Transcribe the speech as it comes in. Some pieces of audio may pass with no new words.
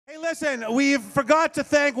listen, we forgot to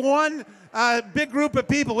thank one big group of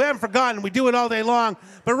people. We haven't forgotten. We do it all day long.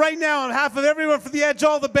 But right now, on behalf of everyone for the Edge,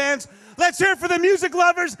 all the bands, let's hear it for the music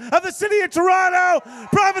lovers of the city of Toronto,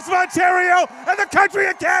 province of Ontario, and the country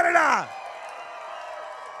of Canada.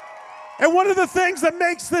 And one of the things that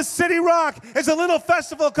makes this city rock is a little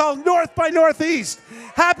festival called North by Northeast.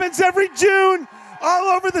 Happens every June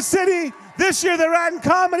all over the city. This year they're adding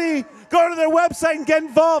comedy. Go to their website and get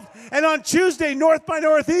involved. And on Tuesday, North by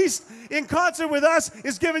Northeast, in concert with us,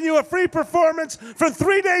 is giving you a free performance from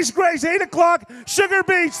 3 Days Grace, 8 o'clock, Sugar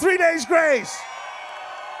Beach, 3 Days Grace.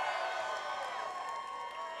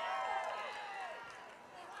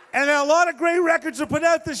 And a lot of great records are put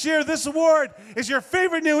out this year. This award is your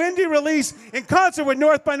favorite new indie release in concert with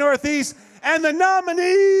North by Northeast. And the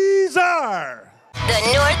nominees are... The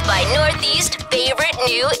North by Northeast favorite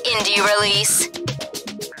new indie release.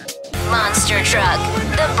 Monster Truck,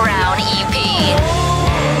 the Brown EP.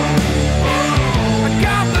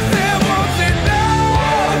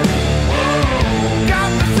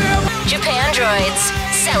 Japan Droids,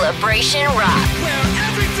 Celebration Rock.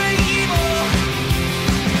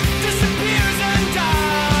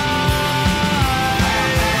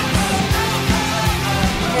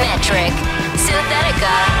 Metric,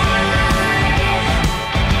 Synthetica.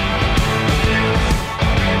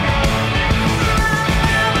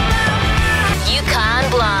 Yukon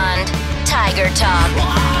Blonde, Tiger Talk.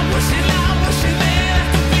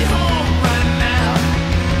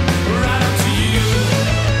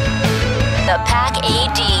 The Pack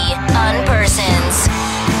AD, Unpersons.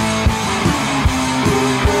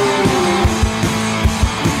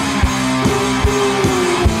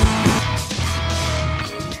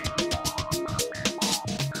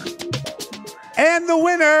 And the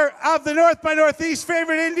winner of the North by Northeast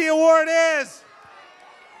Favorite Indie Award is...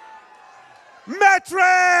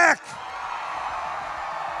 Metric!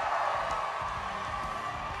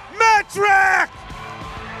 Metric!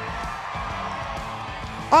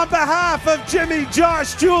 On behalf of Jimmy,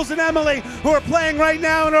 Josh, Jules, and Emily, who are playing right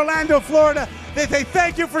now in Orlando, Florida, they say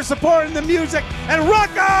thank you for supporting the music, and rock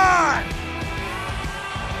on!